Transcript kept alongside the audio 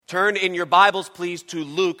Turn in your Bibles, please, to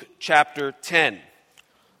Luke chapter 10.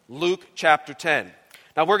 Luke chapter 10.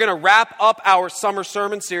 Now, we're going to wrap up our summer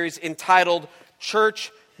sermon series entitled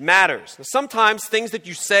Church Matters. Now, sometimes things that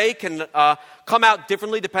you say can come out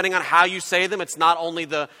differently depending on how you say them. It's not only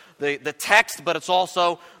the text, but it's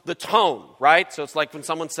also the tone, right? So it's like when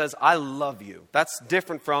someone says, I love you. That's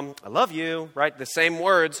different from, I love you, right? The same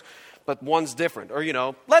words, but one's different.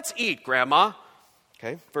 Or, let's eat, Grandma.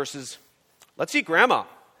 Okay, versus, let's eat, Grandma.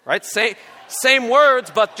 Right? Same words,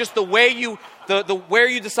 but just the way where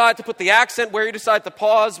you decide to put the accent, where you decide to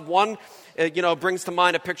pause. One, brings to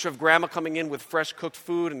mind a picture of Grandma coming in with fresh cooked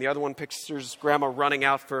food, and the other one pictures Grandma running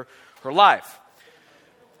out for her life.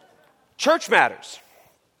 Church matters.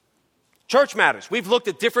 Church matters. We've looked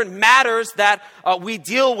at different matters that we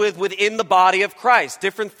deal with within the body of Christ.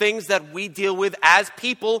 Different things that we deal with as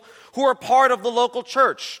people who are part of the local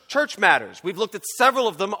church. Church matters. We've looked at several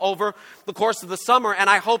of them over the course of the summer, and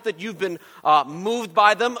I hope that you've been moved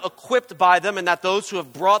by them, equipped by them, and that those who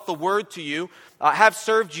have brought the word to you have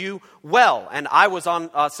served you well. And I was on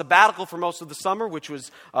sabbatical for most of the summer, which was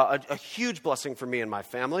a huge blessing for me and my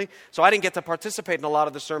family. So I didn't get to participate in a lot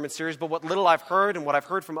of the sermon series, but what little I've heard and what I've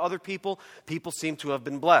heard from other people seem to have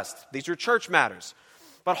been blessed. These are church matters.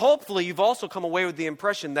 But hopefully you've also come away with the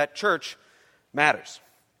impression that church matters.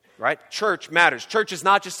 Right? Church matters. Church is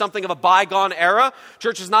not just something of a bygone era.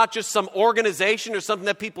 Church is not just some organization or something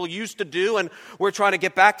that people used to do and we're trying to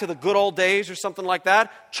get back to the good old days or something like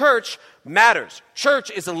that. Church matters.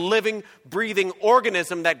 Church is a living, breathing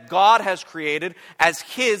organism that God has created as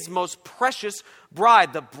His most precious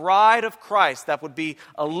bride, the bride of Christ, that would be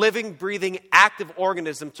a living, breathing, active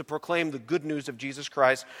organism to proclaim the good news of Jesus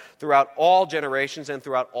Christ throughout all generations and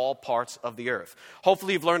throughout all parts of the earth.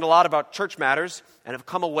 Hopefully you've learned a lot about church matters and have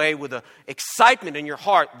come away with an excitement in your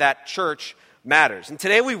heart that church matters. And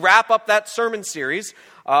today we wrap up that sermon series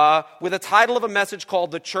with a title of a message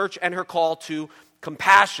called The Church and Her Call to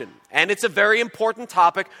Compassion. And it's a very important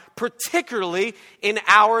topic, particularly in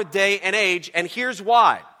our day and age, and here's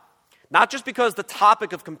why. Not just because the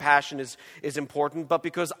topic of compassion is important, but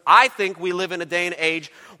because I think we live in a day and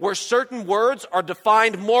age where certain words are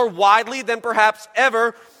defined more widely than perhaps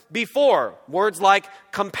ever before. Words like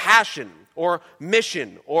compassion or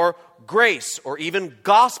mission or grace or even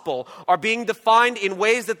gospel are being defined in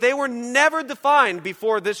ways that they were never defined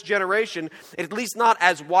before this generation, at least not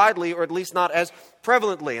as widely or at least not as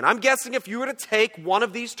prevalently. And I'm guessing if you were to take one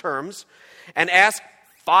of these terms and ask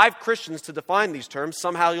 5 Christians to define these terms,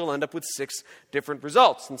 somehow you'll end up with 6 different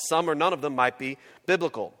results, and some or none of them might be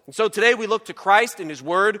biblical. And so today we look to Christ and His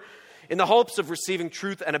Word in the hopes of receiving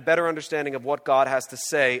truth and a better understanding of what God has to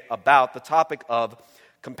say about the topic of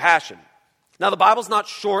compassion. Now, the Bible's not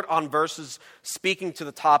short on verses speaking to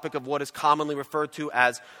the topic of what is commonly referred to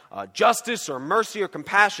as justice or mercy or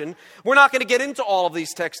compassion. We're not going to get into all of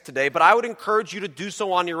these texts today, but I would encourage you to do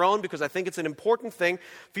so on your own because I think it's an important thing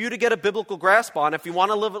for you to get a biblical grasp on. If you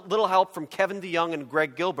want a little help from Kevin DeYoung and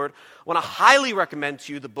Greg Gilbert, I want to highly recommend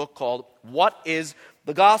to you the book called What is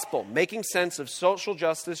the Gospel? Making Sense of Social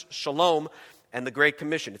Justice, Shalom, and the Great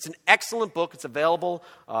Commission. It's an excellent book. It's available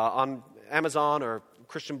on Amazon or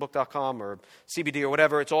christianbook.com or CBD or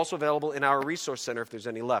whatever. It's also available in our resource center if there's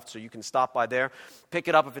any left. So you can stop by there, pick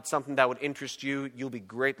it up if it's something that would interest you. You'll be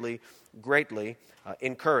greatly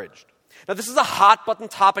encouraged. Now, this is a hot button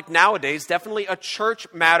topic nowadays, definitely a church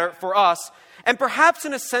matter for us, and perhaps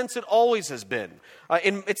in a sense it always has been.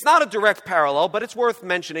 It's not a direct parallel, but it's worth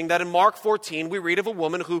mentioning that in Mark 14 we read of a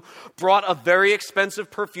woman who brought a very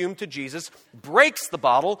expensive perfume to Jesus, breaks the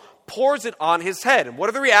bottle, pours it on His head. And what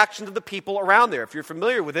are the reactions of the people around there? If you're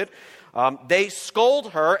familiar with it, they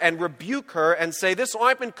scold her and rebuke her and say this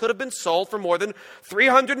ointment could have been sold for more than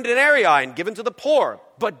 300 denarii and given to the poor.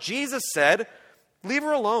 But Jesus said, leave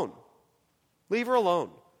her alone. Leave her alone.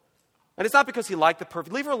 And it's not because He liked the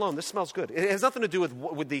perfume. Leave her alone. This smells good. It has nothing to do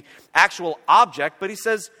with the actual object, but He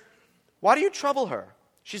says, why do you trouble her?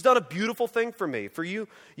 She's done a beautiful thing for me. For you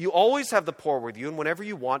always have the poor with you, and whenever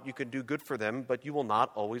you want, you can do good for them, but you will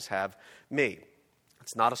not always have me.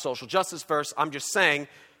 It's not a social justice verse. I'm just saying,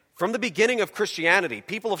 from the beginning of Christianity,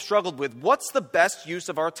 people have struggled with what's the best use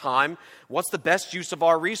of our time? What's the best use of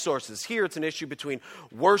our resources? Here it's an issue between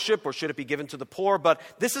worship or should it be given to the poor, but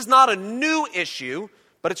this is not a new issue,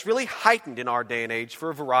 but it's really heightened in our day and age for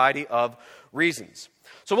a variety of reasons.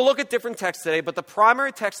 So we'll look at different texts today, but the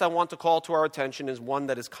primary text I want to call to our attention is one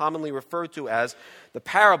that is commonly referred to as the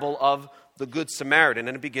parable of the Good Samaritan,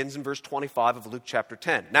 and it begins in verse 25 of Luke chapter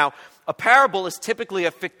 10. Now, a parable is typically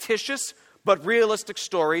a fictitious but realistic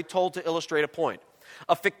story told to illustrate a point.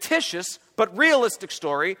 A fictitious but realistic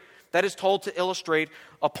story that is told to illustrate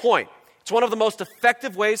a point. It's one of the most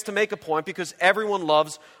effective ways to make a point because everyone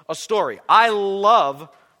loves a story. I love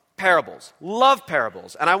parables.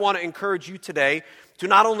 And I want to encourage you today to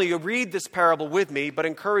not only read this parable with me, but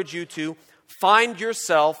encourage you to find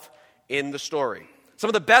yourself in the story. Some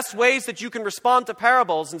of the best ways that you can respond to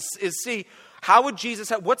parables is see, how would Jesus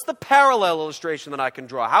have, what's the parallel illustration that I can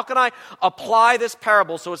draw? How can I apply this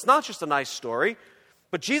parable so it's not just a nice story,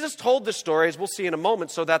 but Jesus told this story, as we'll see in a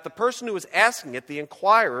moment, so that the person who was asking it, the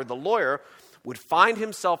inquirer, the lawyer, would find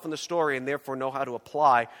himself in the story and therefore know how to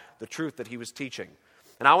apply the truth that he was teaching.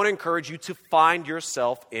 And I want to encourage you to find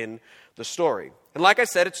yourself in the story. And like I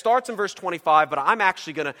said, it starts in verse 25, but I'm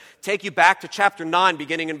actually going to take you back to chapter 9,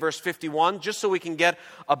 beginning in verse 51, just so we can get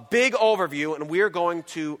a big overview, and we are going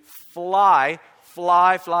to fly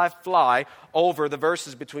over the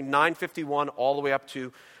verses between 9:51 all the way up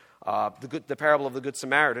to the parable of the Good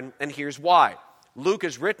Samaritan. And here's why. Luke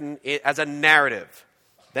is written as a narrative.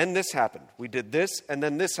 Then this happened. We did this, and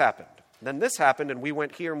then this happened. Then this happened, and we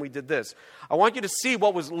went here, and we did this. I want you to see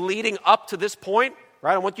what was leading up to this point,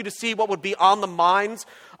 right? I want you to see what would be on the minds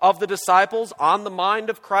of the disciples, on the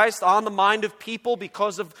mind of Christ, on the mind of people,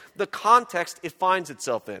 because of the context it finds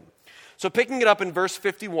itself in. So picking it up in verse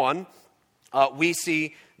 51, we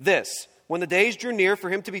see this. When the days drew near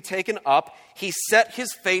for him to be taken up, he set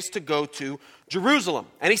his face to go to Jerusalem.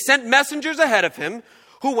 And he sent messengers ahead of him,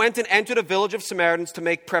 who went and entered a village of Samaritans to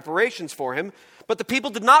make preparations for him. But the people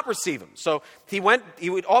did not receive him. So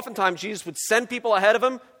oftentimes Jesus would send people ahead of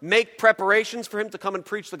him, make preparations for him to come and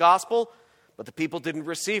preach the gospel, but the people didn't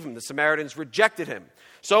receive him. The Samaritans rejected him.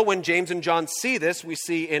 So when James and John see this, we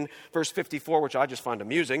see in verse 54, which I just find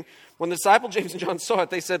amusing, when the disciple James and John saw it,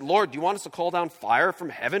 they said, Lord, do you want us to call down fire from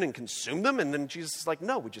heaven and consume them? And then Jesus is like,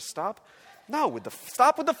 no, would you stop? No,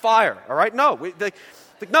 stop with the fire, all right? No,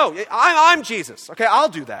 no, I'm Jesus. Okay, I'll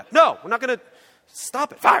do that. No, we're not going to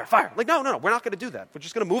stop it. Fire. Like, no, we're not going to do that. We're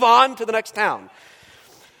just going to move on to the next town.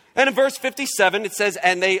 And in verse 57, it says,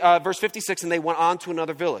 verse 56, and they went on to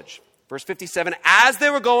another village. Verse 57, as they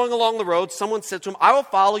were going along the road, someone said to him, I will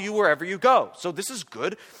follow you wherever you go. So this is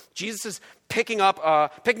good. Jesus is picking up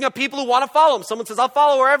people who want to follow him. Someone says, I'll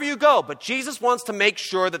follow wherever you go. But Jesus wants to make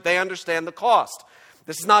sure that they understand the cost.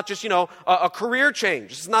 This is not just, a career change.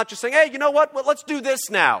 This is not just saying, hey, you know what? Well, let's do this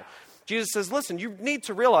now. Jesus says, listen, you need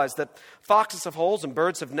to realize that foxes have holes and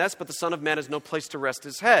birds have nests, but the Son of Man has no place to rest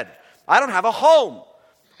his head. I don't have a home.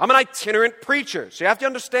 I'm an itinerant preacher. So you have to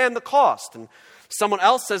understand the cost. And someone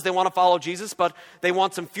else says they want to follow Jesus, but they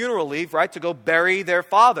want some funeral leave, right, to go bury their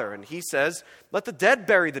father. And he says, let the dead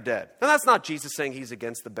bury the dead. And that's not Jesus saying he's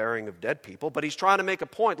against the burying of dead people, but he's trying to make a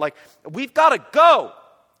point like, we've got to go.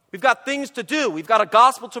 We've got things to do. We've got a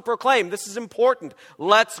gospel to proclaim. This is important.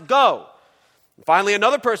 Let's go. And finally,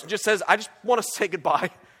 another person just says, I just want to say goodbye.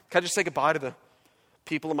 Can I just say goodbye to the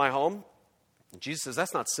people in my home? And Jesus says,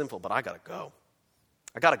 that's not sinful, but I got to go.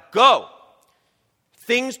 I got to go.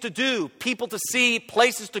 Things to do, people to see,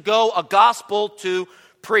 places to go, a gospel to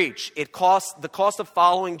preach. The cost of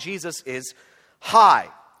following Jesus is high.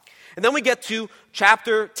 And then we get to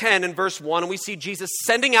chapter 10 and verse 1, and we see Jesus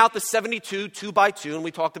sending out the 72 two by two, and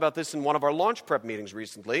we talked about this in one of our launch prep meetings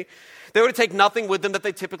recently. They were to take nothing with them that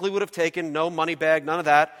they typically would have taken, no money bag, none of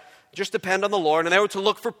that. Just depend on the Lord. And they were to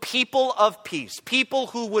look for people of peace, people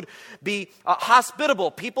who would be hospitable,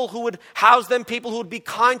 people who would house them, people who would be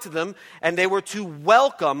kind to them, and they were to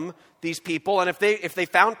welcome these people. And if they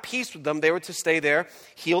found peace with them, they were to stay there,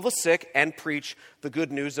 heal the sick, and preach the good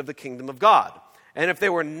news of the kingdom of God. And if they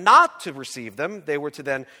were not to receive them, they were to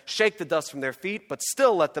then shake the dust from their feet, but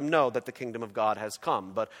still let them know that the kingdom of God has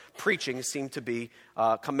come. But preaching seemed to be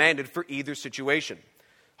commanded for either situation.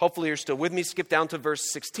 Hopefully you're still with me. Skip down to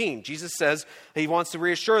verse 16. Jesus says he wants to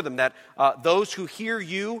reassure them that those who hear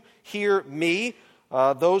you, hear me.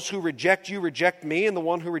 Those who reject you, reject me. And the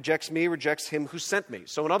one who rejects me, rejects him who sent me.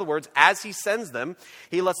 So in other words, as he sends them,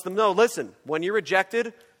 he lets them know, listen, when you're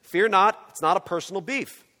rejected, fear not. It's not a personal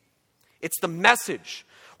beef. It's the message.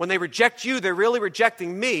 When they reject you, they're really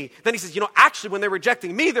rejecting me. Then he says, actually, when they're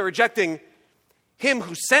rejecting me, they're rejecting him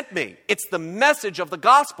who sent me. It's the message of the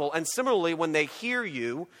gospel. And similarly, when they hear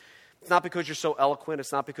you, it's not because you're so eloquent.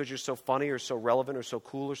 It's not because you're so funny or so relevant or so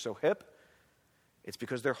cool or so hip. It's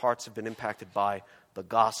because their hearts have been impacted by the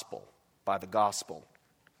gospel,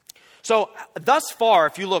 So thus far,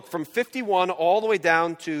 if you look from 51 all the way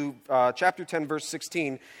down to chapter 10, verse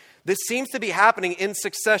 16, this seems to be happening in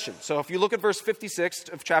succession. So if you look at verse 56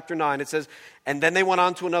 of chapter 9, it says, and then they went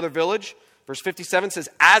on to another village. Verse 57 says,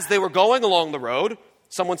 as they were going along the road,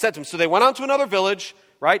 someone said to them. So they went on to another village,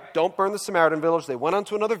 right? Don't burn the Samaritan village. They went on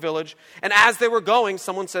to another village. And as they were going,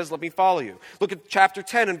 someone says, let me follow you. Look at chapter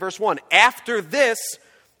 10 and verse 1. After this,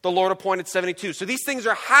 the Lord appointed 72. So these things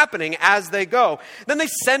are happening as they go. Then they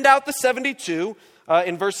send out the 72.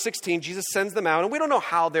 In verse 16, Jesus sends them out, and we don't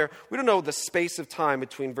know the space of time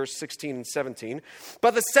between verse 16 and 17.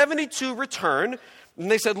 But the 72 return, and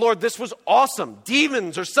they said, Lord, this was awesome.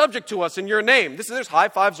 Demons are subject to us in your name. There's high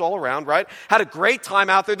fives all around, right? Had a great time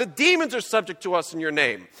out there. The demons are subject to us in your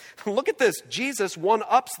name. Look at this. Jesus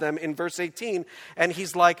one-ups them in verse 18, and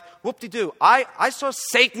he's like, whoop-de-doo. I saw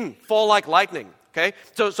Satan fall like lightning. Okay?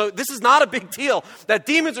 So this is not a big deal. That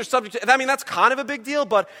demons are subject to, I mean, that's kind of a big deal,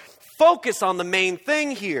 but focus on the main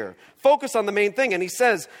thing here. Focus on the main thing. And he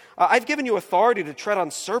says, I've given you authority to tread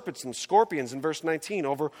on serpents and scorpions, in verse 19,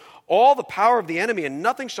 over all the power of the enemy, and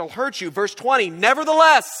nothing shall hurt you. Verse 20,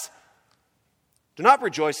 nevertheless, do not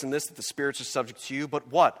rejoice in this, that the spirits are subject to you,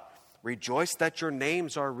 but what? Rejoice that your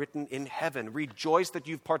names are written in heaven. Rejoice that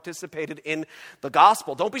you've participated in the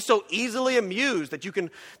gospel. Don't be so easily amused that you can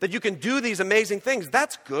do these amazing things.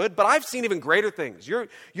 That's good, but I've seen even greater things.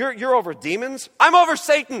 You're over demons. I'm over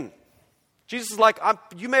Satan. Jesus is like,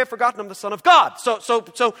 you may have forgotten I'm the Son of God.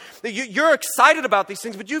 So you're excited about these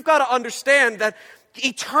things, but you've got to understand that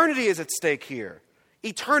eternity is at stake here.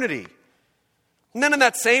 Eternity. And then in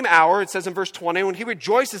that same hour, it says in verse 20, when he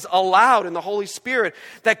rejoices aloud in the Holy Spirit,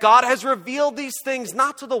 that God has revealed these things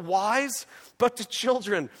not to the wise, but to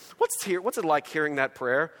children. What's it like hearing that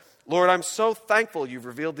prayer? Lord, I'm so thankful you've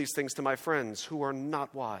revealed these things to my friends who are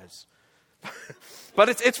not wise. But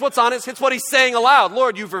it's what's honest. It's what he's saying aloud.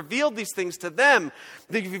 Lord, you've revealed these things to them.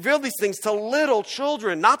 You've revealed these things to little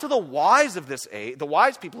children, not to the wise of this age, the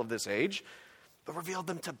wise people of this age, but revealed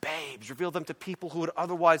them to babes, revealed them to people who would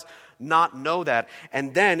otherwise not know that.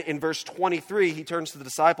 And then in verse 23, he turns to the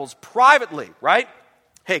disciples privately, right?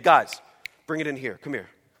 Hey, guys, bring it in here. Come here.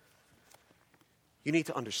 You need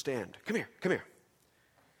to understand. Come here.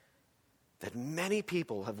 That many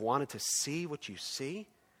people have wanted to see what you see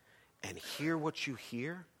and hear what you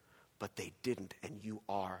hear, but they didn't, and you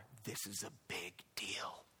are. This is a big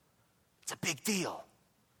deal. It's a big deal.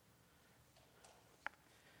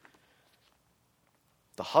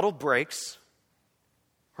 The huddle breaks,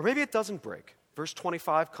 or maybe it doesn't break. Verse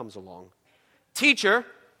 25 comes along. Teacher,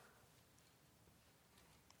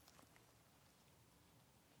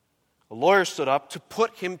 a lawyer stood up to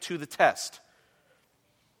put him to the test.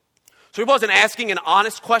 So he wasn't asking an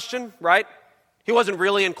honest question, right? He wasn't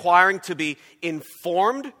really inquiring to be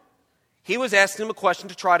informed. He was asking him a question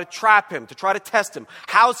to try to trap him, to try to test him.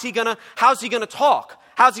 How's he gonna talk?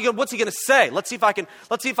 What's he gonna say? Let's see if I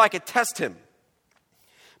can test him.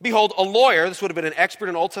 Behold, a lawyer, this would have been an expert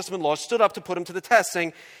in Old Testament law, stood up to put him to the test,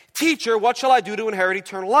 saying, Teacher, what shall I do to inherit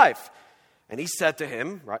eternal life? And he said to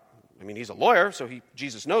him, right, I mean, he's a lawyer, so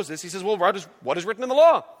Jesus knows this. He says, well, what is written in the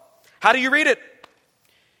law? How do you read it?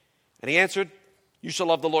 And he answered, you shall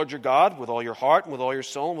love the Lord your God with all your heart and with all your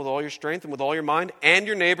soul and with all your strength and with all your mind, and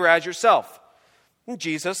your neighbor as yourself. And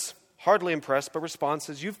Jesus, hardly impressed, but responds,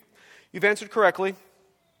 says, you've answered correctly.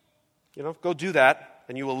 Go do that,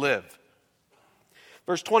 and you will live.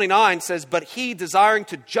 Verse 29 says, but he, desiring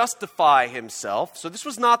to justify himself, so this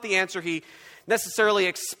was not the answer he necessarily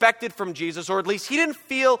expected from Jesus, or at least he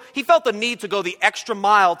felt the need to go the extra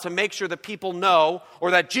mile to make sure that people know,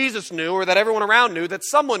 or that Jesus knew, or that everyone around knew, that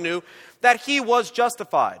someone knew, that he was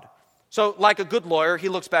justified. So like a good lawyer, he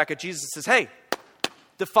looks back at Jesus and says, hey,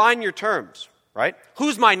 define your terms, right?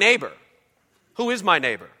 Who's my neighbor? Who is my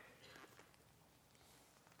neighbor?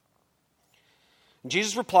 And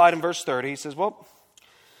Jesus replied in verse 30, he says, well,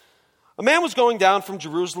 a man was going down from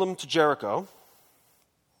Jerusalem to Jericho,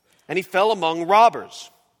 and he fell among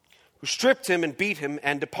robbers, who stripped him and beat him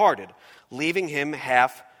and departed, leaving him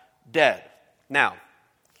half dead. Now,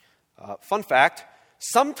 fun fact,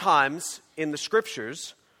 sometimes in the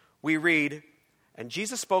scriptures we read, and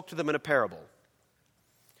Jesus spoke to them in a parable.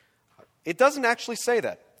 It doesn't actually say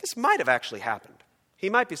that. This might have actually happened. He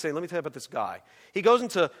might be saying, let me tell you about this guy. He goes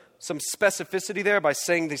into some specificity there by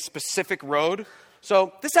saying the specific road.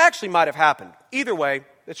 So this actually might have happened. Either way,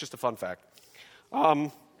 it's just a fun fact.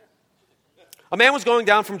 A man was going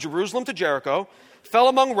down from Jerusalem to Jericho, fell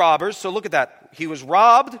among robbers. So look at that. He was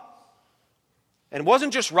robbed. And it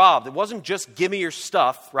wasn't just robbed. It wasn't just give me your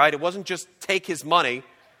stuff, right? It wasn't just take his money.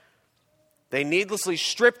 They needlessly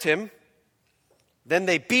stripped him. Then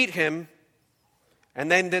they beat him. And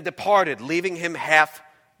then they departed, leaving him half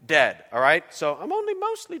dead. All right? So I'm only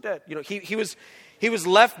mostly dead. He was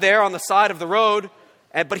left there on the side of the road,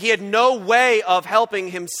 but he had no way of helping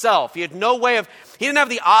himself. He didn't have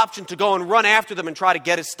the option to go and run after them and try to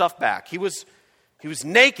get his stuff back. He was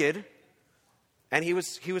naked, and he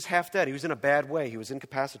was half dead. He was in a bad way. He was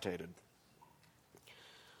incapacitated.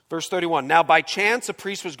 Verse 31, now by chance a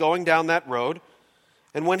priest was going down that road,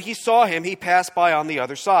 And when he saw him, he passed by on the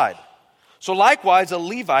other side. So likewise, a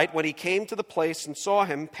Levite, when he came to the place and saw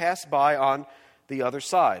him, passed by on the other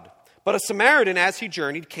side. But a Samaritan, as he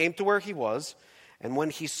journeyed, came to where he was, and when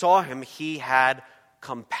he saw him, he had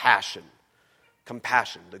compassion.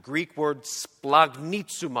 Compassion. The Greek word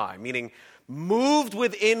splagnitsumai, meaning moved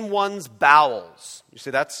within one's bowels. You see,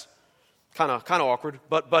 that's kind of awkward,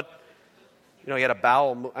 but he had a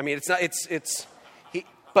bowel. I mean, it's not.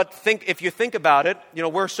 But if you think about it,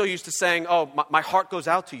 we're so used to saying, "Oh, my heart goes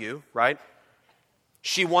out to you," right?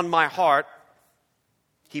 She won my heart.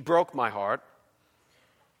 He broke my heart.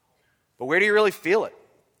 But where do you really feel it?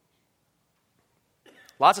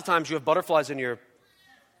 Lots of times you have butterflies in your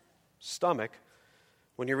stomach.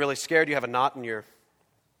 When you're really scared, you have a knot in your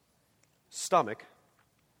stomach.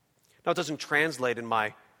 Now, it doesn't translate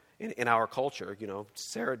in our culture.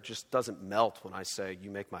 Sarah just doesn't melt when I say,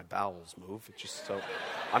 "You make my bowels move." It's just so.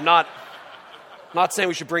 I'm not saying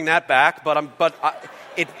we should bring that back, but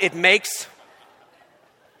it makes.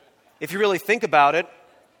 If you really think about it,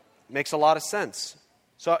 it makes a lot of sense.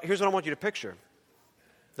 So here's what I want you to picture.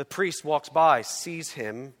 The priest walks by, sees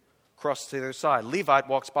him, crosses to the other side. Levite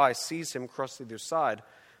walks by, sees him, crosses to the other side.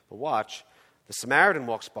 But watch, the Samaritan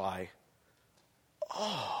walks by.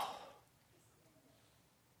 Oh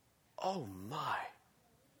my.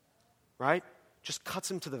 Right? Just cuts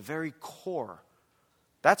him to the very core.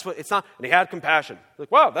 That's what, it's not, and he had compassion.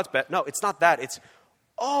 Like, wow, that's bad. No, it's not that. It's,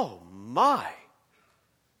 oh my.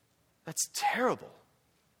 That's terrible.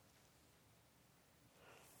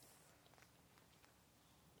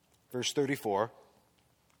 Verse 34.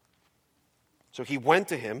 So he went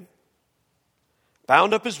to him,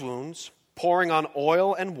 bound up his wounds, pouring on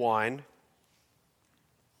oil and wine.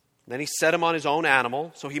 Then he set him on his own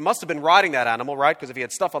animal. So he must have been riding that animal, right? Because if he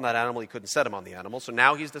had stuff on that animal, he couldn't set him on the animal. So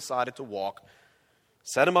now he's decided to walk.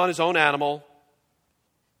 Set him on his own animal,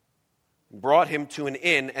 brought him to an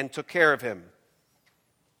inn, and took care of him.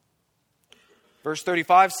 Verse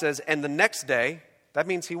 35 says, and the next day, that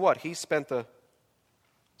means he what? He spent the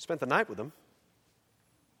night with him.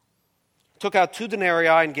 Took out 2 denarii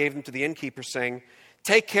and gave them to the innkeeper, saying,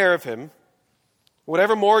 take care of him.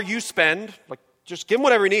 Whatever more you spend, just give him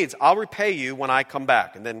whatever he needs. I'll repay you when I come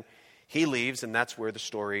back. And then he leaves, and that's where the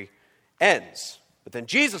story ends. But then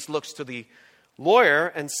Jesus looks to the lawyer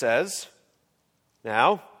and says,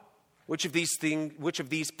 now, which of these 3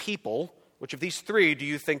 do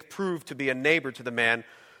you think proved to be a neighbor to the man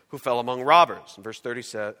who fell among robbers? In verse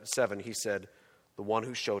 37, he said, the one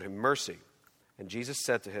who showed him mercy. And Jesus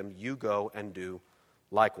said to him, you go and do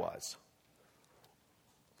likewise.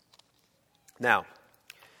 Now,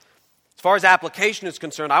 as far as application is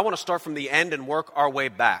concerned, I want to start from the end and work our way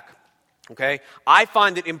back. Okay? I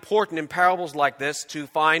find it important in parables like this to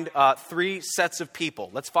find 3 sets of people.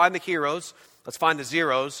 Let's find the heroes, let's find the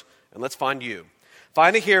zeros, and let's find you.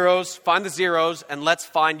 Find the heroes, find the zeros, and let's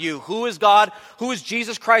find you. Who is God? Who is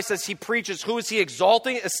Jesus Christ as he preaches? Who is he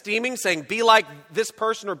exalting, esteeming, saying, be like this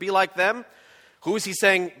person or be like them? Who is he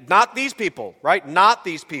saying, not these people, right? Not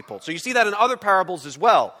these people. So you see that in other parables as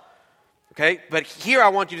well. Okay? But here I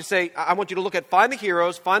want you to look at find the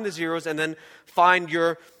heroes, find the zeros, and then find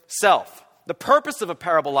yourself. The purpose of a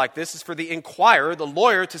parable like this is for the inquirer, the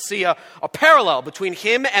lawyer, to see a parallel between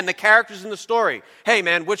him and the characters in the story. Hey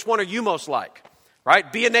man, which one are you most like?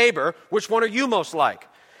 Right? Be a neighbor. Which one are you most like?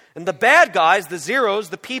 And the bad guys, the zeros,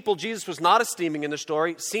 the people Jesus was not esteeming in the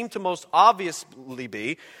story, seem to most obviously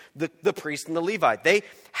be the priest and the Levite. They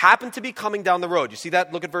happen to be coming down the road. You see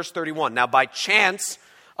that? Look at verse 31. Now, by chance,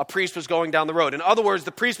 a priest was going down the road. In other words,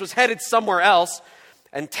 the priest was headed somewhere else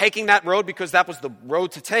and taking that road because that was the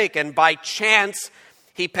road to take. And by chance,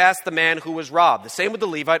 he passed the man who was robbed. The same with the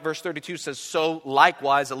Levite. Verse 32 says, so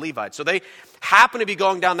likewise a Levite. So they happen to be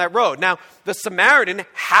going down that road. Now, the Samaritan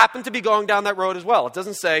happened to be going down that road as well. It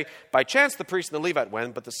doesn't say, by chance the priest and the Levite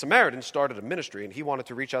went, but the Samaritan started a ministry, and he wanted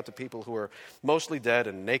to reach out to people who were mostly dead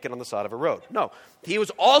and naked on the side of a road. No, he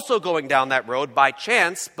was also going down that road by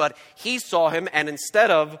chance, but he saw him, and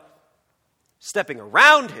instead of stepping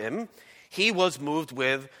around him, he was moved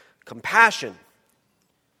with compassion.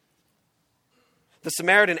 The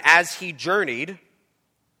Samaritan, as he journeyed,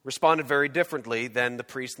 responded very differently than the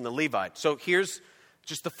priest and the Levite. So here's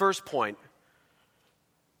just the first point.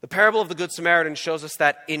 The parable of the Good Samaritan shows us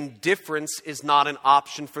that indifference is not an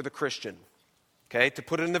option for the Christian. Okay, to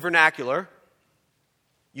put it in the vernacular,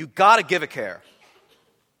 you got to give a care.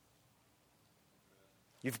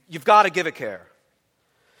 You've got to give a care.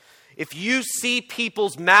 If you see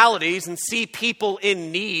people's maladies and see people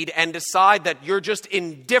in need and decide that you're just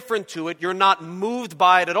indifferent to it, you're not moved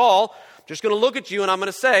by it at all, I'm just going to look at you and I'm going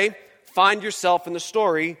to say, find yourself in the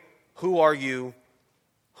story. Who are you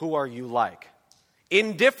Who are you like?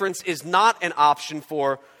 Indifference is not an option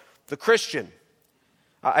for the Christian.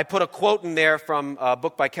 I put a quote in there from a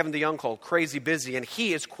book by Kevin DeYoung called Crazy Busy, and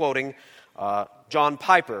he is quoting John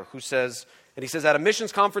Piper, who says, and he says at a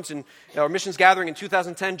missions conference or missions gathering in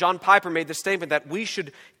 2010, John Piper made the statement that we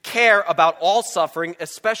should care about all suffering,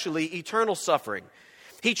 especially eternal suffering.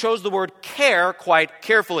 He chose the word care quite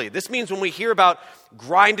carefully. This means when we hear about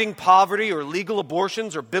grinding poverty or legal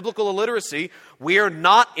abortions or biblical illiteracy, we are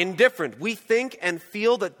not indifferent. We think and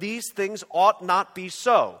feel that these things ought not be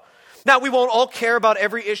so. Now, we won't all care about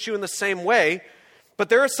every issue in the same way, but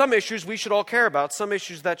there are some issues we should all care about, some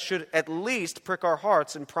issues that should at least prick our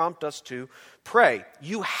hearts and prompt us to pray.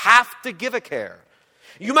 You have to give a care.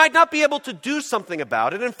 You might not be able to do something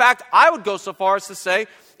about it. In fact, I would go so far as to say,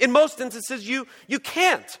 in most instances, you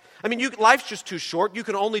can't. I mean, life's just too short. You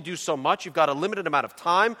can only do so much. You've got a limited amount of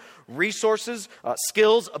time, resources,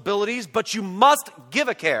 skills, abilities, but you must give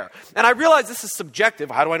a care. And I realize this is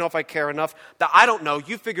subjective. How do I know if I care enough? I don't know.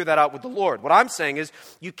 You figure that out with the Lord. What I'm saying is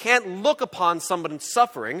you can't look upon someone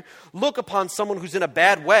suffering, look upon someone who's in a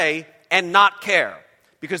bad way and not care,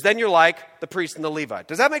 because then you're like the priest and the Levite.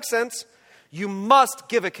 Does that make sense? You must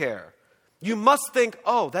give a care. You must think,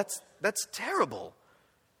 oh, that's terrible.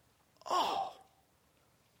 Oh,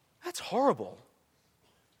 that's horrible.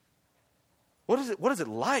 What is it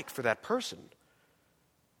like for that person?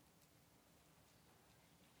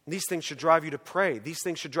 These things should drive you to pray. These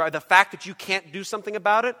things should drive, the fact that you can't do something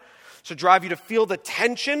about it should drive you to feel the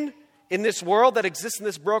tension in this world that exists in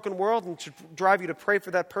this broken world, and should drive you to pray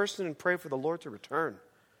for that person and pray for the Lord to return.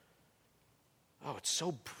 Oh, it's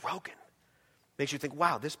so broken. Makes you think,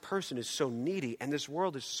 wow, this person is so needy and this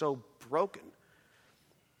world is so broken.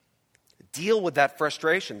 Deal with that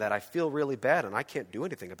frustration that I feel really bad and I can't do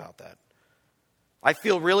anything about that. I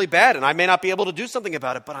feel really bad and I may not be able to do something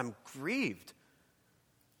about it, but I'm grieved.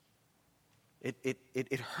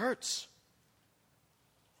 It hurts.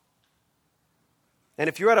 And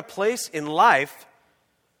if you're at a place in life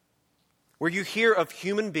where you hear of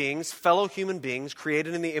human beings, fellow human beings,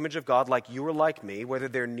 created in the image of God like you or like me, whether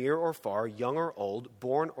they're near or far, young or old,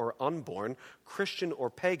 born or unborn, Christian or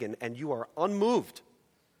pagan, and you are unmoved,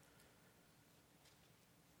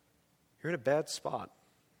 you're in a bad spot.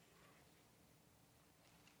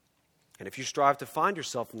 And if you strive to find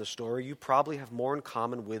yourself in the story, you probably have more in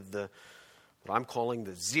common with what I'm calling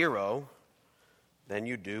the zero than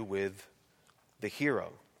you do with the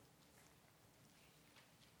hero.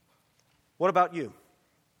 What about you?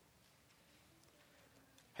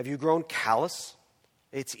 Have you grown callous?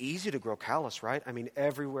 It's easy to grow callous, right? I mean,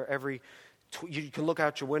 everywhere, you can look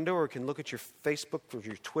out your window or you can look at your Facebook or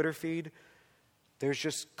your Twitter feed. There's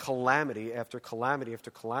just calamity after calamity after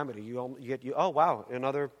calamity. Oh, wow,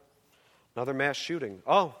 another mass shooting.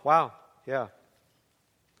 Oh, wow, yeah.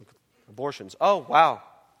 Abortions. Oh, wow.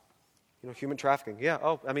 Human trafficking.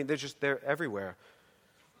 Yeah, they're everywhere.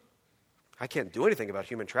 I can't do anything about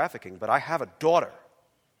human trafficking, but I have a daughter.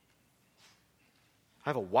 I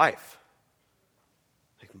have a wife.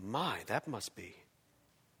 That must be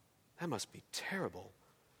terrible.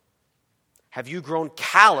 Have you grown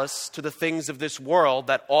callous to the things of this world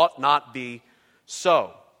that ought not be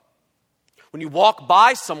so? When you walk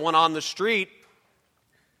by someone on the street,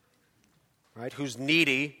 right, who's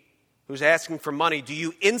needy, who's asking for money, do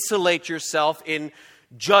you insulate yourself in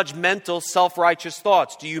judgmental, self-righteous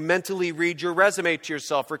thoughts? Do you mentally read your resume to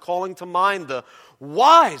yourself, recalling to mind the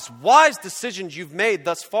wise decisions you've made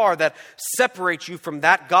thus far that separate you from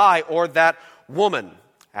that guy or that woman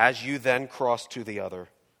as you then cross to the other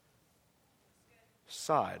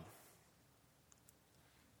side?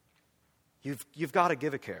 You've got to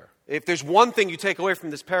give a care. If there's one thing you take away from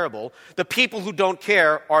this parable, the people who don't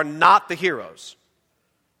care are not the heroes.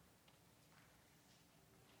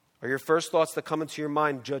 Are your first thoughts that come into your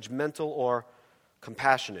mind judgmental or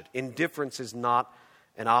compassionate? Indifference is not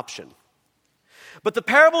an option. But the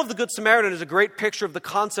parable of the Good Samaritan is a great picture of the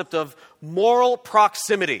concept of moral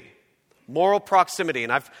proximity. Moral proximity.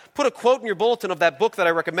 And I've put a quote in your bulletin of that book that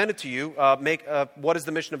I recommended to you, What is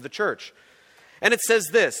the Mission of the Church? And it says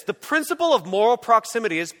this: the principle of moral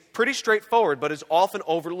proximity is pretty straightforward, but is often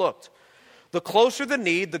overlooked. The closer the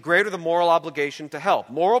need, the greater the moral obligation to help.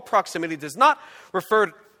 Moral proximity does not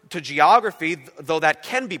refer to geography, though that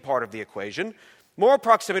can be part of the equation. Moral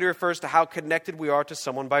proximity refers to how connected we are to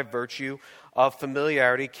someone by virtue of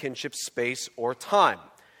familiarity, kinship, space, or time.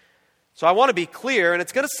 So I want to be clear, and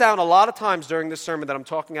it's going to sound a lot of times during this sermon that I'm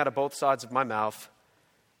talking out of both sides of my mouth.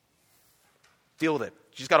 Deal with it.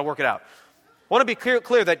 You just got to work it out. I want to be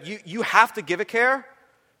clear that you have to give a care,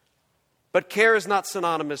 but care is not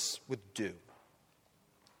synonymous with do.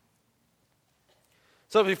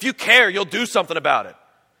 So if you care, you'll do something about it.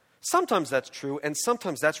 Sometimes that's true, and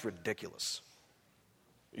sometimes that's ridiculous.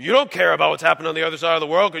 You don't care about what's happening on the other side of the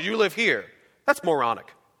world because you live here. That's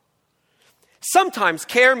moronic. Sometimes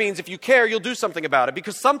care means if you care, you'll do something about it,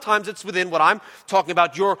 because sometimes it's within what I'm talking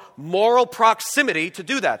about, your moral proximity to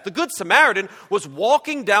do that. The Good Samaritan was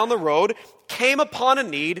walking down the road, came upon a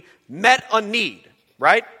need, met a need,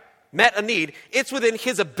 right? Met a need. It's within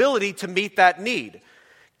his ability to meet that need.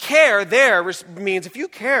 Care there means if you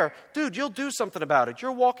care, dude, you'll do something about it.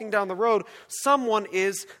 You're walking down the road. Someone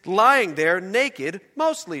is lying there naked,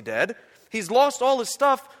 mostly dead. He's lost all his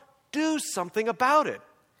stuff. Do something about it.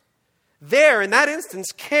 There, in that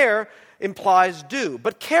instance, care implies do.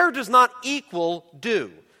 But care does not equal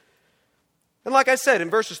do. And like I said,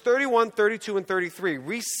 in verses 31, 32, and 33,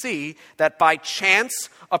 we see that by chance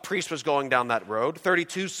a priest was going down that road.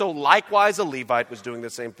 32, so likewise a Levite was doing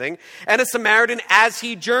the same thing. And a Samaritan, as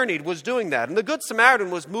he journeyed, was doing that. And the Good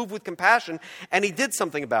Samaritan was moved with compassion, and he did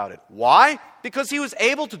something about it. Why? Because he was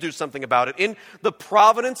able to do something about it. In the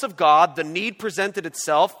providence of God, the need presented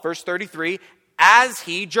itself, verse 33, as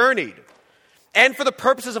he journeyed. And for the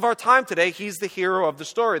purposes of our time today, he's the hero of the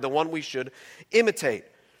story, the one we should imitate.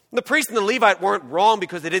 The priest and the Levite weren't wrong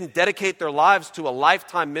because they didn't dedicate their lives to a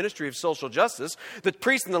lifetime ministry of social justice. The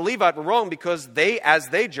priest and the Levite were wrong because they, as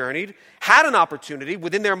they journeyed, had an opportunity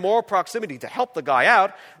within their moral proximity to help the guy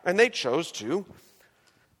out, and they chose to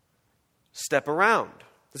step around.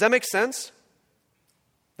 Does that make sense?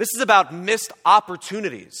 This is about missed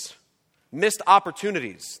opportunities. Missed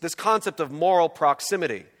opportunities. This concept of moral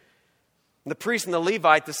proximity. The priest and the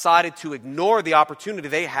Levite decided to ignore the opportunity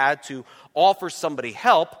they had to offer somebody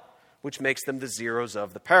help, which makes them the zeros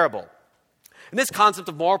of the parable. And this concept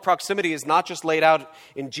of moral proximity is not just laid out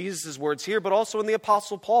in Jesus' words here, but also in the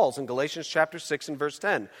Apostle Paul's in Galatians chapter 6 and verse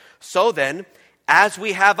 10. So then, as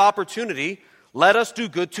we have opportunity, let us do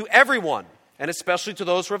good to everyone, and especially to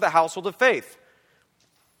those who are of the household of faith.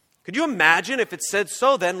 Could you imagine if it said,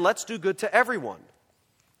 so then, let's do good to everyone?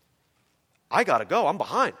 I gotta go, I'm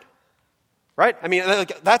behind. Right? I mean,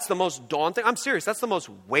 that's the most daunting. I'm serious. That's the most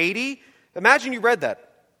weighty. Imagine you read that.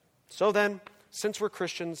 So then, since we're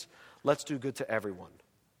Christians, let's do good to everyone.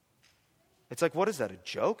 It's like, what is that, a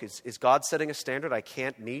joke? Is God setting a standard I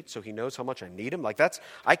can't meet so he knows how much I need him?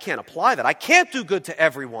 I can't apply that. I can't do good to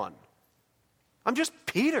everyone. I'm just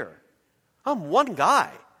Peter. I'm one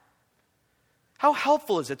guy. How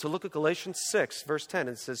helpful is it to look at Galatians 6, verse 10, and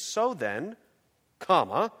it says, so then,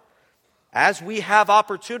 comma, as we have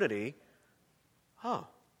opportunity,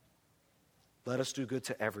 let us do good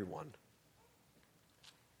to everyone.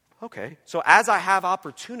 Okay, so as I have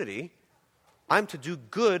opportunity, I'm to do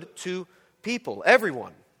good to people,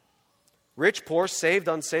 everyone. Rich, poor, saved,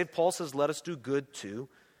 unsaved. Paul says, let us do good to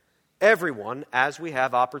everyone as we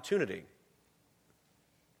have opportunity.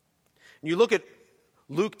 And you look at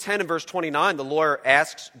Luke 10 and verse 29, the lawyer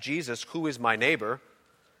asks Jesus, who is my neighbor?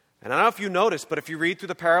 And I don't know if you noticed, but if you read through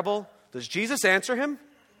the parable, does Jesus answer him?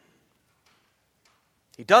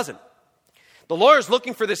 He doesn't. The lawyer's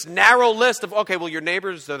looking for this narrow list of, okay, well, your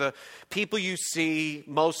neighbors are the people you see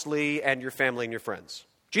mostly and your family and your friends.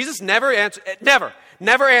 Jesus never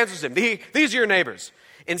answers him. These are your neighbors.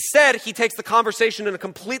 Instead, he takes the conversation in a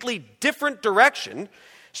completely different direction,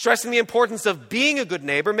 stressing the importance of being a good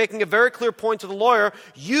neighbor, making a very clear point to the lawyer,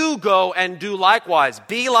 you go and do likewise.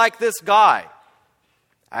 Be like this guy.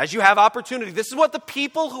 As you have opportunity. This is what the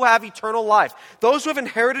people who have eternal life, those who have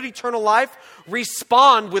inherited eternal life,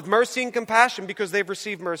 respond with mercy and compassion because they've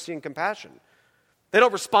received mercy and compassion. They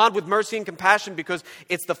don't respond with mercy and compassion because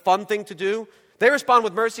it's the fun thing to do. They respond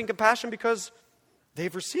with mercy and compassion because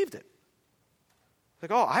they've received it.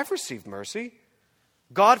 Like, oh, I've received mercy.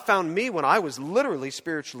 God found me when I was literally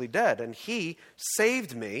spiritually dead, and he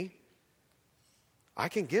saved me. I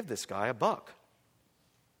can give this guy a buck.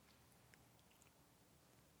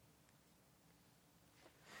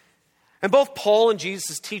 And both Paul and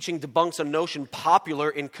Jesus' teaching debunks a notion popular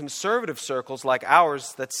in conservative circles like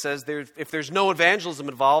ours that says if there's no evangelism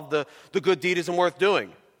involved, the good deed isn't worth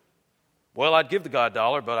doing. Well, I'd give the guy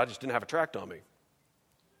 $1, but I just didn't have a tract on me.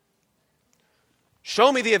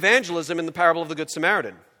 Show me the evangelism in the parable of the Good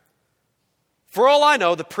Samaritan. For all I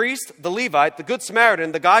know, the priest, the Levite, the Good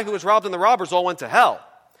Samaritan, the guy who was robbed and the robbers all went to hell.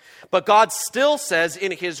 But God still says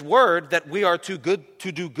in his word that we are to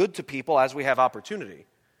do good to people as we have opportunity.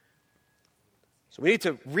 So we need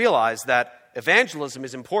to realize that evangelism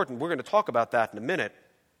is important. We're going to talk about that in a minute.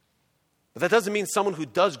 But that doesn't mean someone who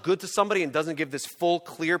does good to somebody and doesn't give this full,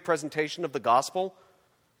 clear presentation of the gospel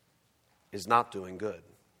is not doing good.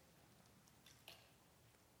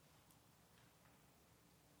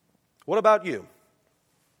 What about you?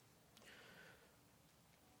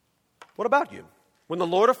 What about you? When the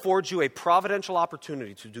Lord affords you a providential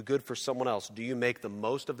opportunity to do good for someone else, do you make the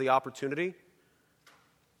most of the opportunity?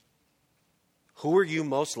 Who are you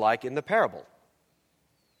most like in the parable?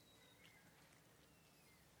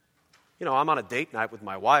 You know, I'm on a date night with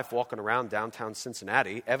my wife walking around downtown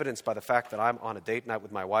Cincinnati. Evidenced by the fact that I'm on a date night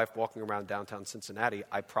with my wife walking around downtown Cincinnati,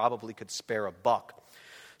 I probably could spare a buck.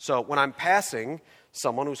 So when I'm passing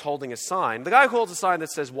someone who's holding a sign, the guy who holds a sign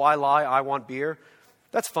that says, "Why lie? I want beer,"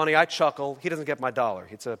 that's funny. I chuckle. He doesn't get my dollar.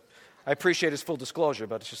 I appreciate his full disclosure,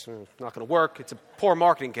 but it's just not going to work. It's a poor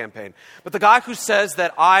marketing campaign. But the guy who says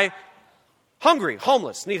that I, hungry,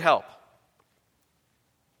 homeless, need help.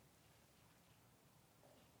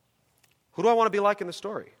 Who do I want to be like in the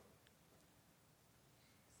story?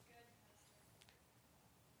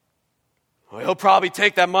 Well, he'll probably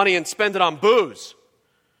take that money and spend it on booze.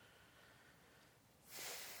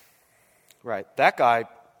 Right. That guy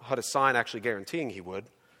had a sign actually guaranteeing he would.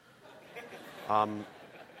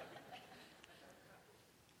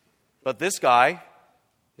 But this guy,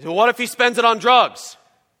 what if he spends it on drugs?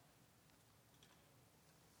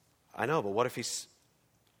 I know, but what if he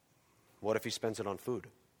spends it on food?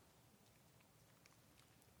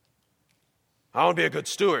 I want to be a good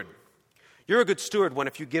steward. You're a good steward when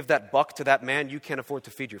if you give that buck to that man, you can't afford to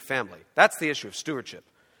feed your family. That's the issue of stewardship.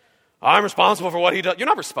 I'm responsible for what he does. You're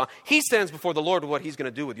not responsible. He stands before the Lord with what he's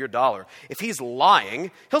going to do with your dollar. If he's lying,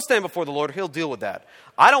 he'll stand before the Lord. He'll deal with that.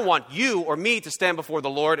 I don't want you or me to stand before the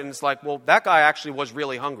Lord and it's like, well, that guy actually was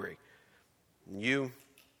really hungry. And you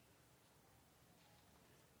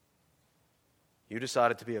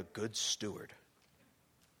decided to be a good steward.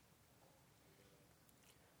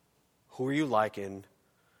 Who are you like in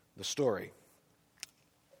the story?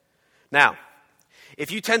 Now, if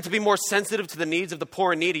you tend to be more sensitive to the needs of the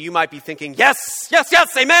poor and needy, you might be thinking, yes, yes,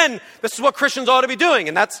 yes, amen. This is what Christians ought to be doing.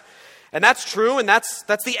 And that's true, and that's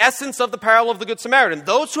the essence of the parable of the Good Samaritan.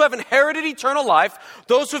 Those who have inherited eternal life,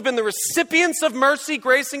 those who have been the recipients of mercy,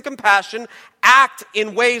 grace, and compassion, act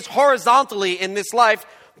in ways horizontally in this life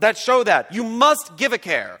that show that. You must give a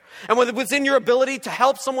care. And when it's in your ability to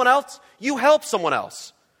help someone else, you help someone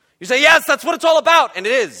else. You say, yes, that's what it's all about, and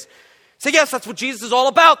it is. Say, yes, that's what Jesus is all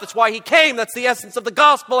about. That's why he came. That's the essence of the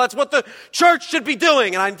gospel. That's what the church should be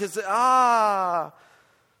doing. And I'm just, we got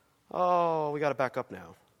to back up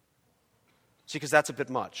now. See, because that's a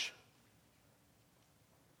bit much.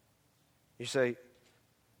 You say,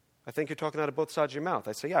 I think you're talking out of both sides of your mouth.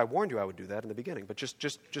 I say, yeah, I warned you I would do that in the beginning, but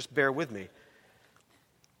just bear with me.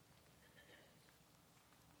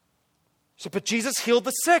 So, but Jesus healed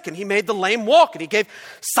the sick, and he made the lame walk, and he gave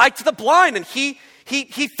sight to the blind, and he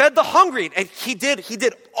fed the hungry, and he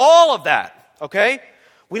did all of that, okay?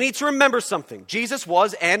 We need to remember something. Jesus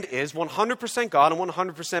was and is 100% God and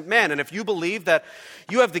 100% man, and if you believe that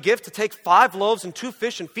you have the gift to take 5 loaves and 2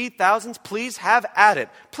 fish and feed thousands, please have at it.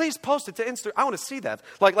 Please post it to Instagram. I want to see that.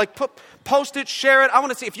 Post it, share it. I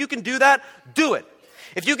want to see. If you can do that, do it.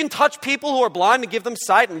 If you can touch people who are blind and give them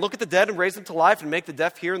sight and look at the dead and raise them to life and make the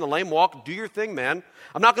deaf hear and the lame walk, do your thing, man.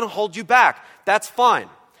 I'm not going to hold you back. That's fine.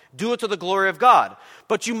 Do it to the glory of God.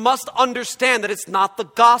 But you must understand that it's not the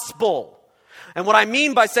gospel. And what I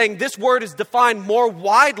mean by saying this word is defined more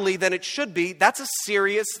widely than it should be, that's a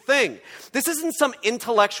serious thing. This isn't some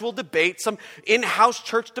intellectual debate, some in-house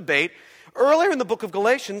church debate. Earlier in the book of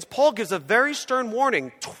Galatians, Paul gives a very stern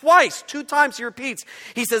warning. 2 times he repeats.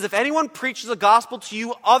 He says, if anyone preaches a gospel to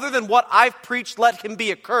you other than what I've preached, let him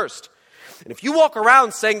be accursed. And if you walk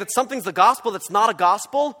around saying that something's the gospel that's not a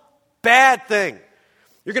gospel, bad thing.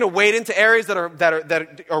 You're going to wade into areas that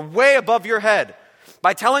are way above your head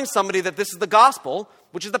by telling somebody that this is the gospel,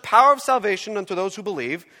 which is the power of salvation unto those who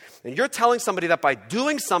believe. And you're telling somebody that by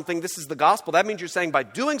doing something, this is the gospel. That means you're saying by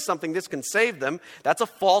doing something, this can save them. That's a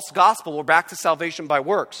false gospel. We're back to salvation by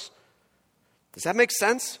works. Does that make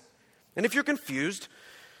sense? And if you're confused,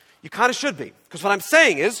 you kind of should be. Because what I'm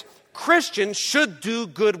saying is, Christians should do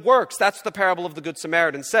good works. That's what the parable of the Good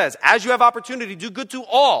Samaritan says. As you have opportunity, do good to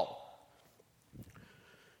all.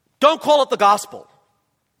 Don't call it the gospel.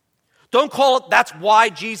 Don't call it, that's why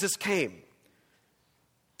Jesus came.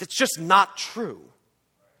 That's just not true.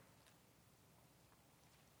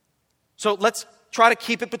 So let's try to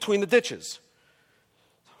keep it between the ditches.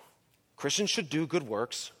 Christians should do good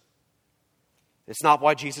works. It's not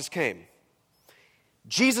why Jesus came.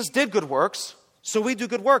 Jesus did good works, so we do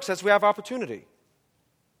good works as we have opportunity.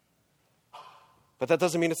 But that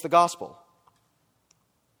doesn't mean it's the gospel.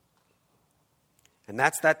 And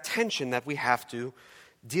that's that tension that we have to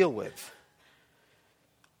deal with.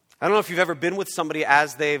 I don't know if you've ever been with somebody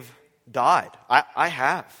as they've died. I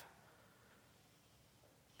have.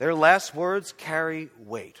 Their last words carry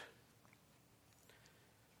weight.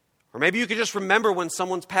 Or maybe you could just remember when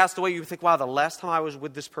someone's passed away, you think, wow, the last time I was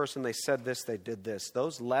with this person, they said this, they did this.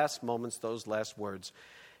 Those last moments, those last words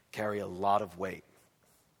carry a lot of weight.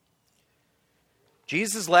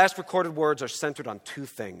 Jesus' last recorded words are centered on two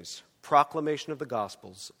things: proclamation of the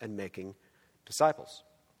Gospels and making disciples.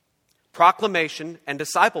 Proclamation and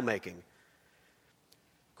disciple making.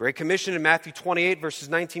 Great Commission in Matthew 28, verses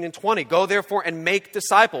 19 and 20. Go therefore and make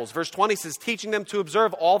disciples. Verse 20 says, teaching them to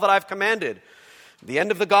observe all that I've commanded. The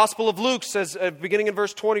end of the Gospel of Luke says, beginning in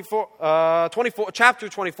verse 24, chapter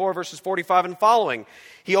 24, verses 45 and following,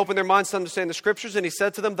 he opened their minds to understand the Scriptures, and he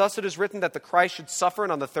said to them, thus it is written that the Christ should suffer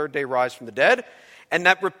and on the third day rise from the dead, and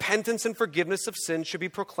that repentance and forgiveness of sins should be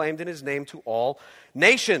proclaimed in his name to all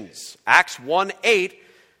nations. Acts 1:8,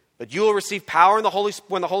 but you will receive power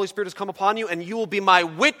when the Holy Spirit has come upon you, and you will be my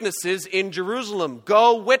witnesses in Jerusalem.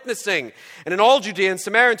 Go witnessing. And in all Judea and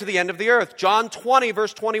Samaria and to the end of the earth. John 20,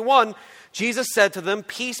 verse 21, Jesus said to them,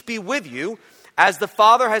 peace be with you. As the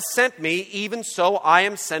Father has sent me, even so I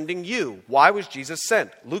am sending you. Why was Jesus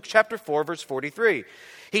sent? Luke chapter 4, verse 43.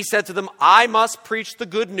 He said to them, I must preach the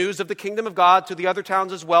good news of the kingdom of God to the other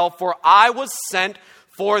towns as well, for I was sent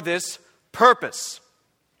for this purpose.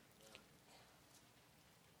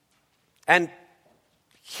 And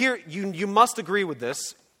here, you must agree with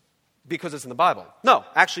this because it's in the Bible. No,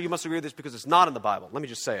 actually, you must agree with this because it's not in the Bible. Let me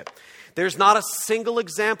just say it. There's not a single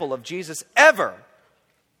example of Jesus ever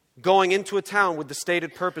going into a town with the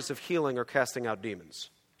stated purpose of healing or casting out demons.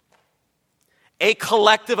 A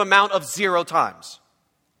collective amount of 0 times.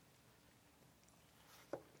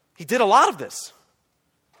 He did a lot of this.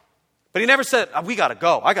 But he never said, we got to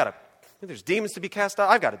go. There's demons to be cast out.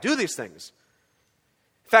 I've got to do these things.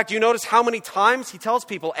 In fact, you notice how many times he tells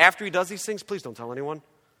people after he does these things, please don't tell anyone.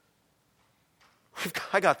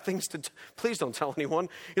 I got things to do. Please don't tell anyone.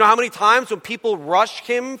 You know how many times when people rush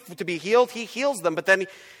him to be healed, he heals them, but then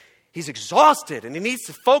he's exhausted and he needs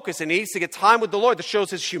to focus and he needs to get time with the Lord. That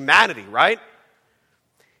shows his humanity, right?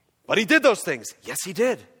 But he did those things. Yes, he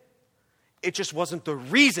did. It just wasn't the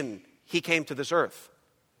reason he came to this earth.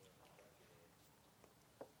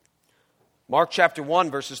 Mark chapter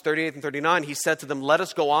 1, verses 38 and 39, he said to them, let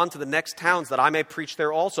us go on to the next towns that I may preach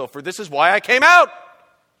there also, for this is why I came out.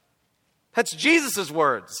 That's Jesus'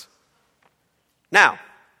 words. Now,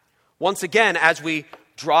 once again, as we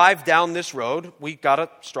drive down this road, we got to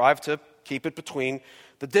strive to keep it between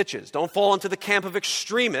the ditches. Don't fall into the camp of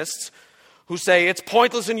extremists who say it's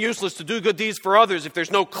pointless and useless to do good deeds for others if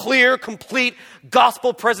there's no clear, complete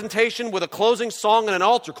gospel presentation with a closing song and an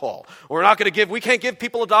altar call. Or we can't give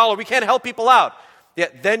people $1, we can't help people out.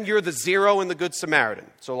 Yet then you're the 0 in the Good Samaritan.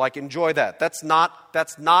 So enjoy that. That's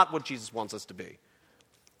not what Jesus wants us to be.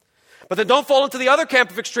 But then don't fall into the other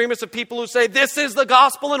camp of extremists of people who say this is the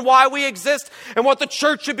gospel and why we exist and what the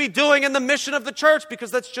church should be doing and the mission of the church,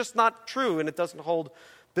 because that's just not true and it doesn't hold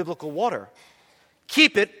biblical water.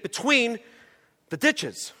 Keep it between the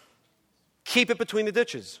ditches. Keep it between the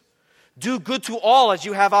ditches. Do good to all as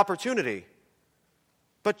you have opportunity.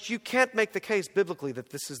 But you can't make the case biblically that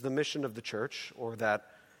this is the mission of the church or that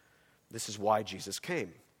this is why Jesus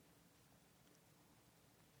came.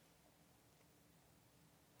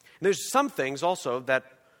 There's some things also that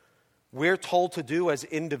we're told to do as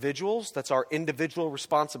individuals. That's our individual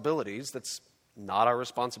responsibilities. That's not our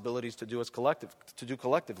responsibilities to do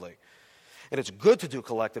collectively. And it's good to do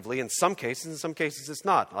collectively in some cases it's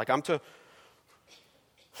not. Like I'm to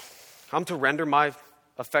render my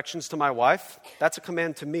affections to my wife. That's a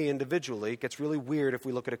command to me individually. It gets really weird if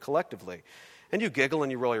we look at it collectively. And you giggle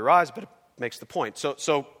and you roll your eyes, but it makes the point.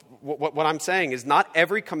 So what I'm saying is not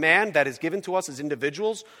every command that is given to us as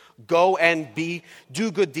individuals, go and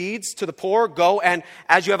do good deeds to the poor, go and,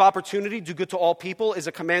 as you have opportunity, do good to all people, is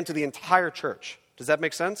a command to the entire church. Does that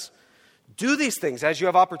make sense? Do these things as you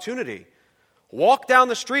have opportunity. Walk down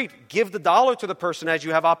the street, give the $1 to the person as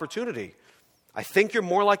you have opportunity. I think you're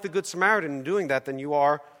more like the Good Samaritan in doing that than you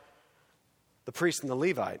are the priest and the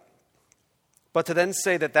Levite. But to then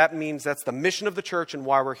say that means that's the mission of the church and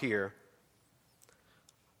why we're here,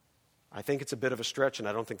 I think it's a bit of a stretch, and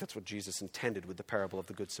I don't think that's what Jesus intended with the parable of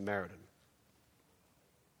the Good Samaritan.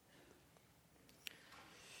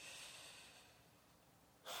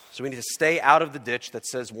 So we need to stay out of the ditch that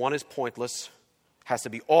says one is pointless, has to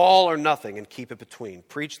be all or nothing, and keep it between.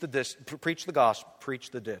 Preach the gospel,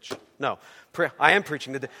 preach the ditch. No, I am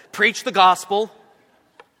preaching the ditch. Preach the gospel.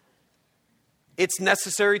 It's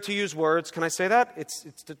necessary to use words. Can I say that? It's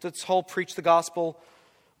this whole preach the gospel.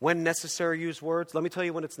 When necessary, use words. Let me tell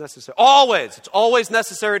you when it's necessary. Always. It's always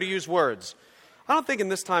necessary to use words. I don't think in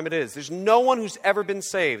this time it is. There's no one who's ever been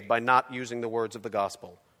saved by not using the words of the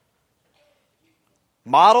gospel.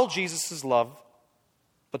 Model Jesus' love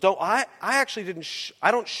But I actually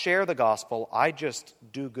I don't share the gospel. I just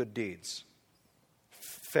do good deeds.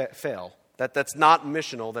 Fail. That's not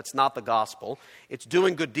missional. That's not the gospel. It's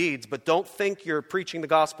doing good deeds, but don't think you're preaching the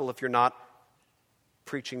gospel if you're not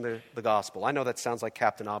preaching the gospel. I know that sounds like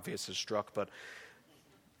Captain Obvious is struck, but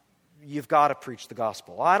you've got to preach the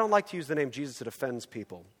gospel. I don't like to use the name Jesus. It offends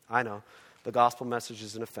people. I know. The gospel message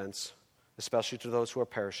is an offense, especially to those who are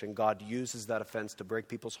perishing. God uses that offense to break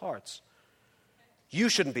people's hearts. You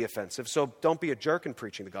shouldn't be offensive, so don't be a jerk in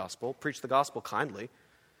preaching the gospel. Preach the gospel kindly.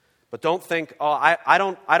 But don't think, I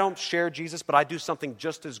don't share Jesus, but I do something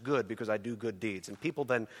just as good because I do good deeds. And people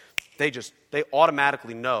then, they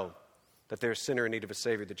automatically know that they're a sinner in need of a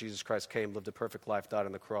Savior, that Jesus Christ came, lived a perfect life, died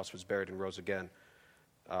on the cross, was buried, and rose again.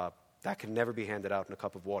 That can never be handed out in a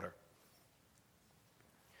cup of water.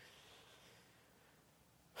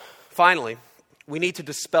 Finally, we need to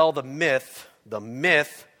dispel the myth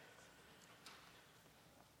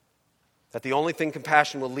that the only thing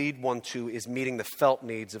compassion will lead one to is meeting the felt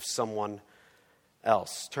needs of someone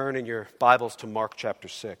else. Turn in your Bibles to Mark chapter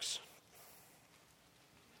 6.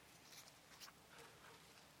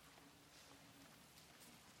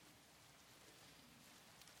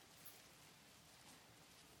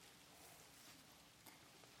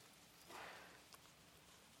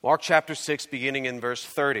 Mark chapter 6, beginning in verse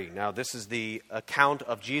 30. Now, this is the account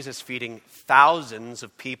of Jesus feeding thousands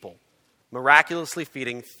of people. Miraculously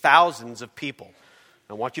feeding thousands of people.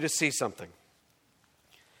 I want you to see something.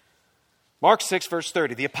 Mark 6, verse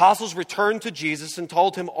 30. The apostles returned to Jesus and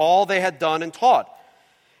told him all they had done and taught.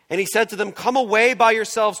 And he said to them, "Come away by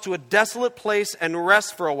yourselves to a desolate place and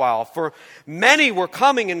rest for a while. For many were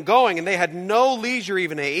coming and going, and they had no leisure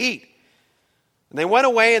even to eat. And they went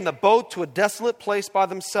away in the boat to a desolate place by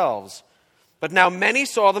themselves. But now many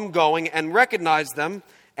saw them going and recognized them,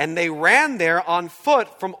 and they ran there on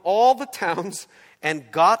foot from all the towns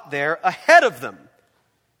and got there ahead of them."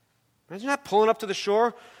 Imagine that, pulling up to the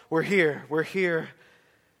shore. We're here,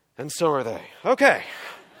 and so are they. Okay.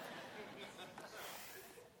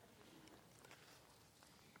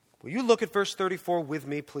 Will you look at verse 34 with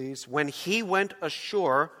me, please? When he went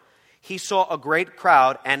ashore, he saw a great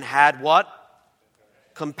crowd and had what?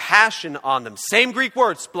 Compassion on them. Same Greek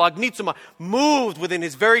word, splagnitsuma, moved within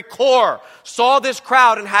his very core, saw this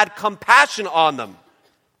crowd and had compassion on them.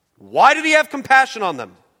 Why did he have compassion on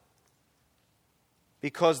them?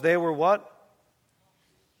 Because they were what?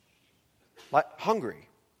 Like hungry.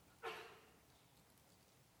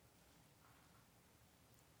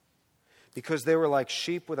 Because they were like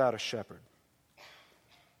sheep without a shepherd.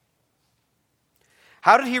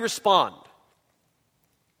 How did he respond?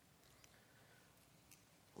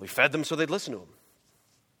 Well, he fed them so they'd listen to him.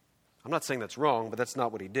 I'm not saying that's wrong, but that's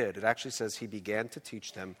not what he did. It actually says he began to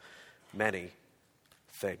teach them many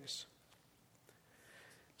things.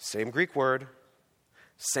 Same Greek word,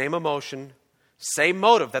 same emotion, same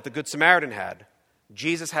motive that the Good Samaritan had.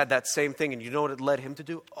 Jesus had that same thing, and you know what it led him to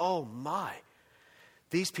do? Oh my,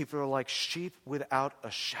 these people are like sheep without a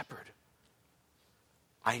shepherd.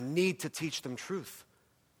 I need to teach them truth.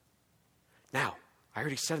 Now, I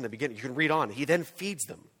already said in the beginning, you can read on. He then feeds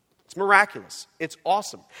them. It's miraculous. It's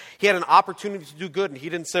awesome. He had an opportunity to do good, and he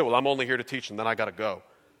didn't say, well, I'm only here to teach, and then I got to go.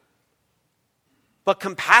 But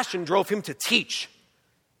compassion drove him to teach.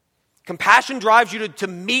 Compassion drives you to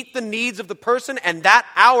meet the needs of the person, and that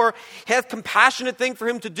hour, his compassionate thing for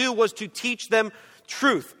him to do was to teach them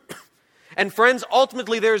truth. And friends,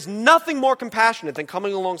 ultimately, there is nothing more compassionate than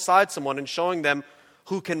coming alongside someone and showing them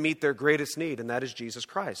who can meet their greatest need, and that is Jesus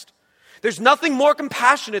Christ. There's nothing more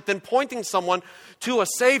compassionate than pointing someone to a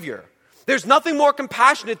Savior. There's nothing more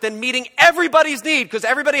compassionate than meeting everybody's need, because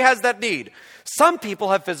everybody has that need. Some people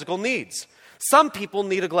have physical needs. Some people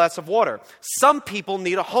need a glass of water. Some people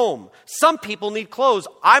need a home. Some people need clothes.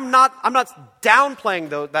 I'm not downplaying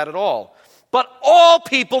that at all. But all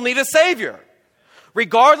people need a Savior,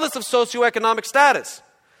 regardless of socioeconomic status.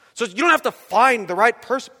 So you don't have to find the right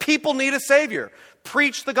person. People need a Savior.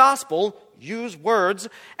 Preach the gospel, use words,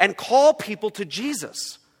 and call people to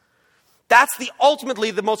Jesus. That's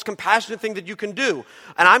ultimately the most compassionate thing that you can do.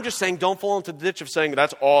 And I'm just saying, don't fall into the ditch of saying,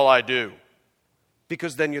 that's all I do.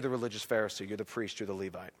 Because then you're the religious Pharisee, you're the priest, you're the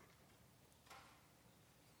Levite.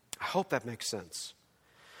 I hope that makes sense.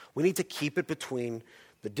 We need to keep it between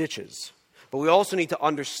the ditches. But we also need to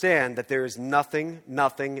understand that there is nothing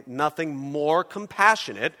more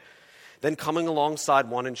compassionate than coming alongside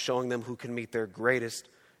one and showing them who can meet their greatest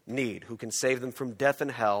need, who can save them from death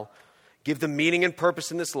and hell, give them meaning and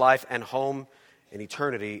purpose in this life, and home and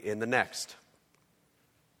eternity in the next.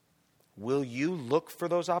 Will you look for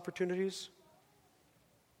those opportunities?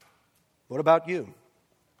 What about you?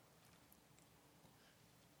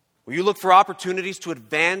 Will you look for opportunities to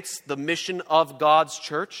advance the mission of God's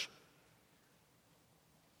church?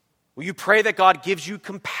 Will you pray that God gives you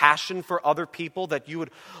compassion for other people, that you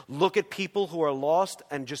would look at people who are lost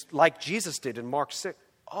and just like Jesus did in Mark 6,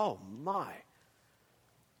 oh my,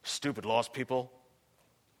 stupid lost people.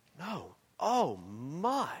 No, oh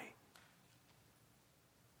my.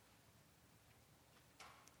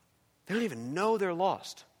 They don't even know they're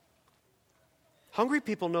lost. Hungry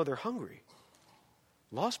people know they're hungry.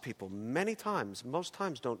 Lost people, most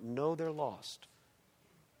times, don't know they're lost.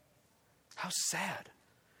 How sad.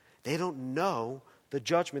 They don't know the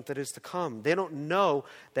judgment that is to come. They don't know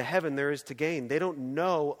the heaven there is to gain. They don't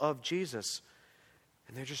know of Jesus.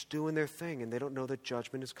 And they're just doing their thing, and they don't know that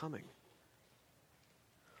judgment is coming.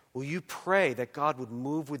 Will you pray that God would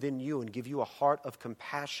move within you and give you a heart of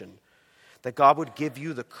compassion, that God would give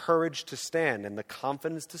you the courage to stand and the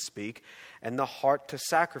confidence to speak and the heart to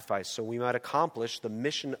sacrifice so we might accomplish the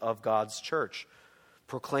mission of God's church,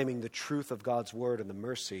 proclaiming the truth of God's word and the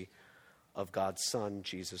mercy of God's Son,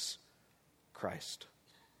 Jesus Christ.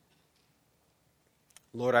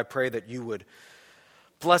 Lord, I pray that you would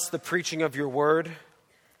bless the preaching of your word.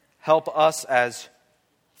 Help us as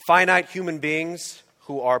finite human beings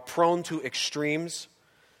who are prone to extremes.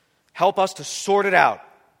 Help us to sort it out.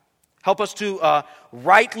 Help us to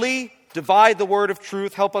rightly divide the word of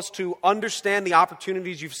truth. Help us to understand the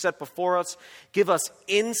opportunities you've set before us. Give us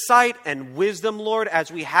insight and wisdom, Lord,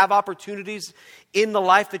 as we have opportunities in the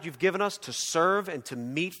life that you've given us to serve and to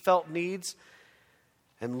meet felt needs.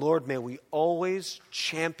 And Lord, may we always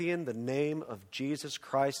champion the name of Jesus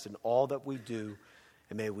Christ in all that we do,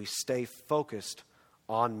 and may we stay focused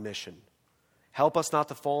on mission. Help us not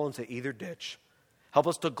to fall into either ditch. Help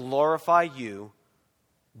us to glorify you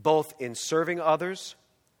both in serving others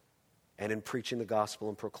and in preaching the gospel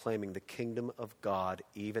and proclaiming the kingdom of God,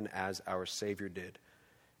 even as our Savior did,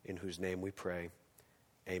 in whose name we pray.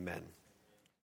 Amen.